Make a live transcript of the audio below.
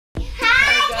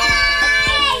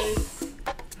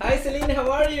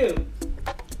how are you?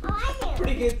 How are you?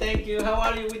 Pretty good, thank you. How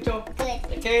are you, Wicho?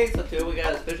 Good. Okay, so today we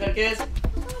got a special guest.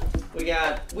 We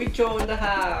got Wicho in the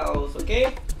house,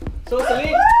 okay? So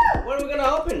Celine, what are we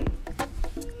gonna open?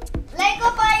 Lego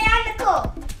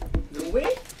Bionicle. Do we?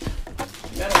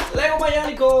 Got a Lego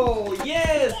Bionicle,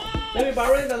 yes! Let me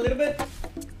borrow it a little bit.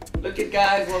 Look at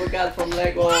guys what we got from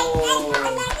Lego.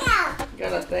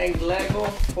 Gotta thank Lego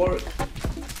for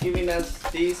giving us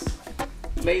this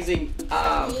amazing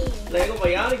Lego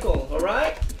Bionicle,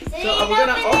 alright? So we're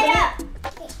gonna open it.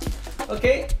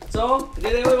 Ok, so el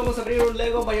día de hoy vamos a abrir un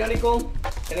Lego Bionicle.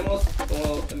 Tenemos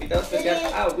como invitado especial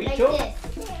a Wicho.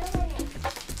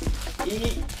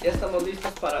 Y ya estamos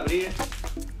listos para abrir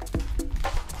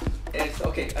esto.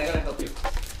 Ok, I'm gonna help you.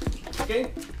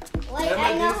 Okay? Wait,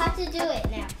 I know how to do it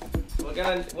now.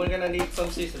 We're gonna need some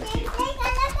scissors here.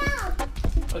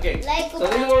 Okay, Lego so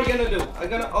this is what we're gonna do. I'm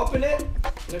gonna open it.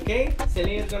 Okay,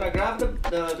 Celine is gonna grab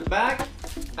the bag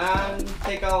and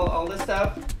take all the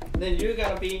stuff. Then you're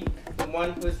gonna be the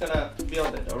one who's gonna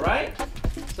build it, alright?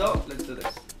 So let's do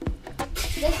this.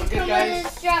 This Okay, comes guys. with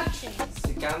instructions.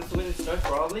 It comes with instructions,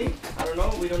 probably. I don't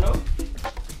know, we don't know.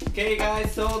 Okay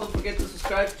guys, so don't forget to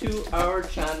subscribe to our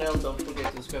channel. Don't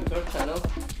forget to subscribe to our channel.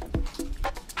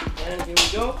 And here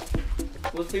we go.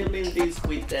 We're filming this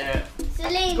with the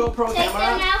Celine, GoPro take camera.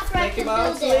 them out for us Take to them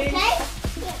out, build it, Celine. okay?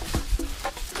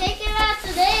 Take it out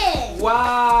today.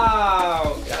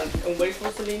 Wow! And wait for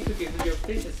Celine to give you your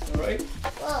pieces, alright?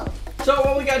 Whoa. So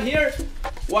what we got here?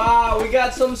 Wow, we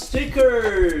got some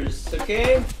stickers,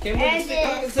 okay? Can we And stick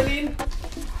on it, Celine?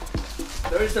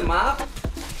 There is the map.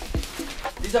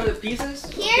 These are the pieces.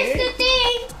 Here's okay? the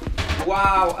thing.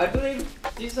 Wow, I believe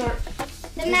these are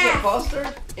The these are map. posters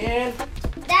and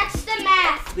That's the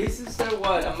map. this is a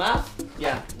what? A map?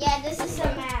 Yeah. Yeah, this is a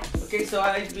map. Okay, so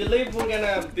I believe we're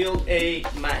gonna build a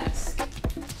mask.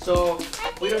 So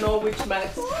we don't know which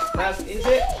mask is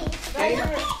it. Okay.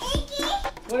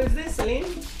 What is this, Celine?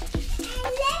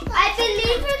 I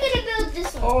believe we're gonna build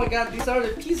this one. Oh my God, these are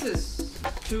the pieces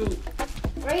to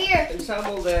Right here.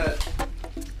 ensemble the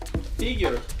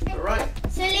figure. Alright.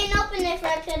 Celine, open it for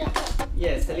I could.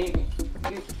 Yes, Celine.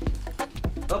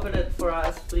 Open it for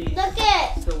us, please. Look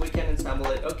it. So we can ensemble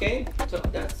it. Okay? So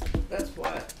that's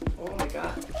what. Oh my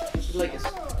God. It's like a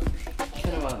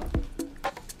kind of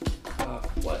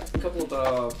what? A couple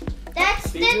of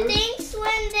That's figures? the things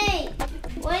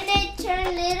when they turn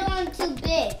little and too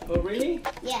big. Oh really?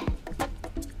 Yeah.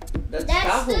 That's That's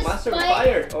Tahoe, the Master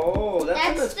spider. Fire. Oh, that's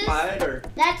That's a the- spider.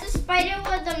 That's a spider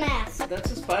with a mask.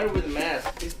 That's a spider with a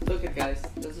mask. Just look at guys.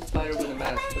 That's a spider with a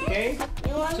mask. Okay?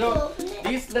 You want to So open it?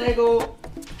 this Lego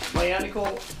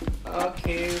Bionicle.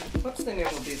 Okay, what's the name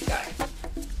of this guy?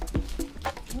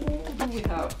 Who do we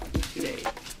have today?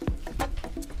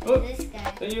 Oh, This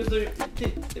guy. don't use the.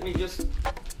 Let me just.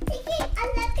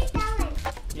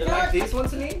 You No. like this one,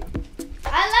 Celine?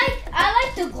 I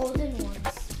like the golden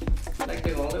ones. Like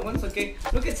the golden ones? Okay.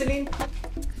 Look at Celine.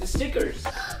 The stickers.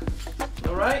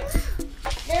 All right.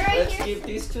 They're right Let's here. give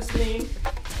this to Celine.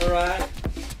 All right.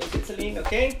 Look at Celine.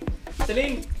 Okay.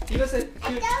 Celine, give us a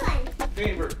cute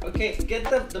favor. Okay. Get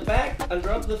the bag and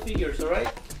drop the figures. All right.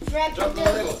 Drop Drop the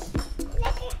Legos.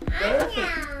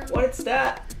 Perfect. What's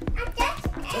that?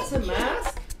 That's a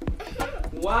mask.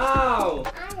 Wow.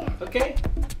 Okay.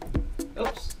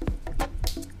 Oops.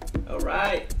 All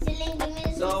right. Celine, give me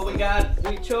this. So we got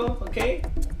Wicho. Okay.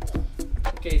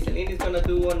 Okay. Celine is gonna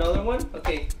do another one.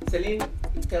 Okay. Celine,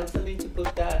 tell Celine to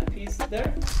put that piece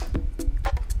there.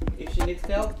 If she needs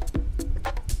help.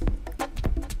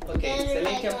 Okay. There's a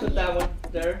Celine can Lego put that one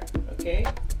there. Okay.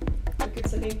 Look at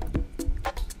Celine.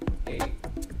 Okay.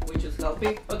 Wicho's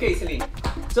helping. Okay, Celine.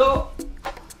 So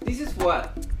this is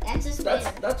what? That's a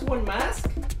spider. That's one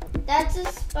mask. That's a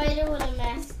spider with a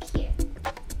mask here.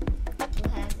 Who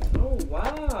has it? Oh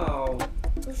wow.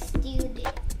 Who stealed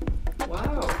it?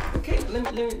 Wow. Okay,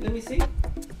 let me see.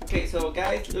 Okay, so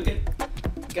guys, look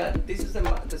at this is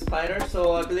the spider.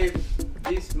 So I believe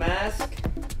this mask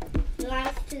Belongs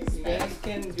to the you spider. guys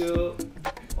can go.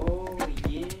 Oh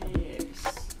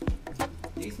yes.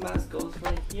 This mask goes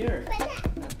right here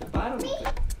at the bottom of it.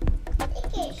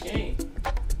 Okay.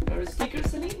 Are the stickers,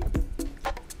 Celine?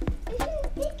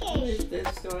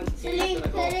 This one is Celine, gonna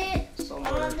put go it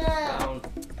somewhere on the- down.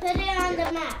 Put it on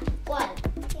the map. What?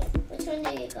 Which one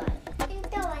do you got?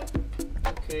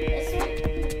 Okay.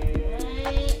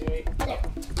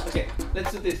 There. Okay,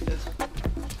 let's do this. Let's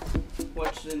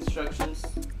watch the instructions.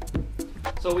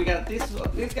 So we got this.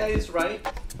 This guy is right.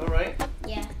 All right.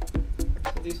 Yeah.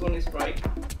 So this one is right.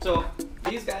 So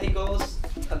this guy goes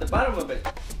at the bottom of it.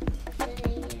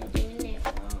 Celine, you're doing it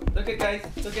wrong. Look at guys.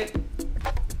 Look at.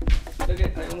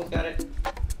 I almost got it.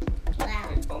 Wow.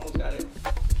 almost got it.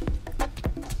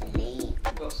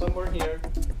 Go somewhere here.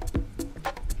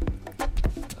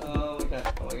 Oh my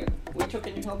god, oh my god. Wicho,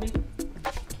 can you help me?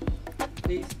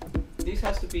 Please. This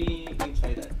has to be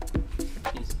inside that.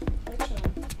 Please. Which one?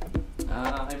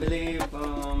 I believe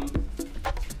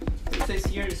it says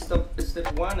here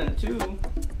step 1 and 2.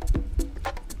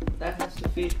 That has to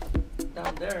fit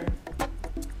down there.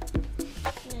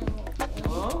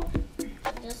 No.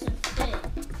 It doesn't fit.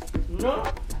 No?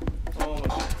 Oh my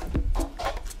god.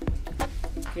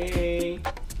 Okay.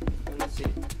 Let's see.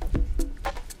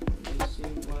 Let's see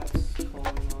what's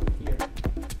going on here.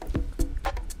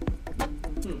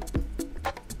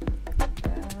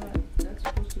 That's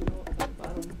supposed to go at the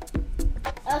bottom.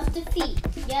 Of the feet.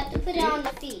 You have to put it on the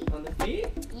feet. On the feet?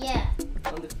 Yeah.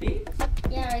 On the feet?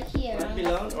 Yeah, right here. Right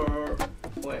below or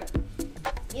where?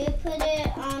 You put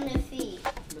it on the feet.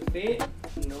 The feet?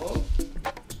 No.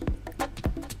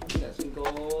 It doesn't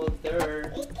go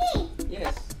there.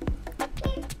 Yes.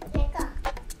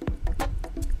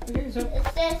 Okay, so It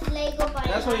says Lego Bionicle.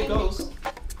 that's where it goes.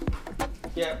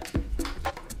 Yeah.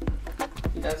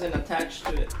 It doesn't attach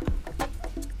to it.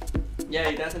 Yeah,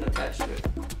 it doesn't attach to it.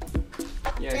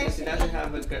 Yeah, because it doesn't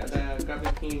have the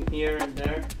graphic pin here and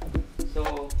there.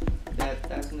 So that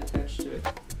doesn't attach to it.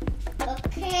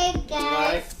 Okay,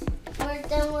 guys. We're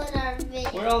done with our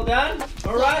video. We're all done?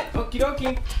 Alright, okie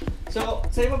dokie. So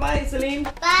say bye-bye, Celine.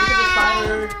 Bye. Look at the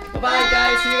spider. Bye-bye,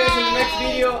 guys. See you guys in the next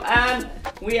video. And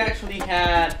we actually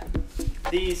had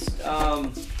this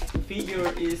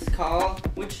figure is called,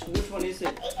 which one is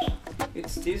it?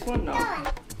 It's this one? No.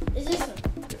 Is this one?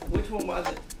 Which one was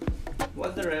it?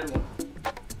 What's the red one?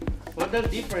 Well, they're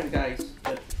different, guys.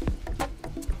 But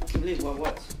please, what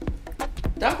was?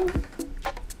 That one?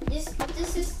 This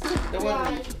is That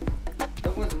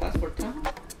was the mask for Tahoe?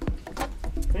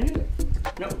 Really?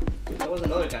 No, that was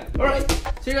another guy. Alright,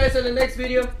 see you guys in the next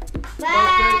video.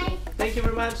 Bye. Thank you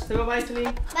very much. Say bye-bye,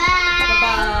 Celine.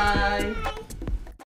 Bye. Bye-bye.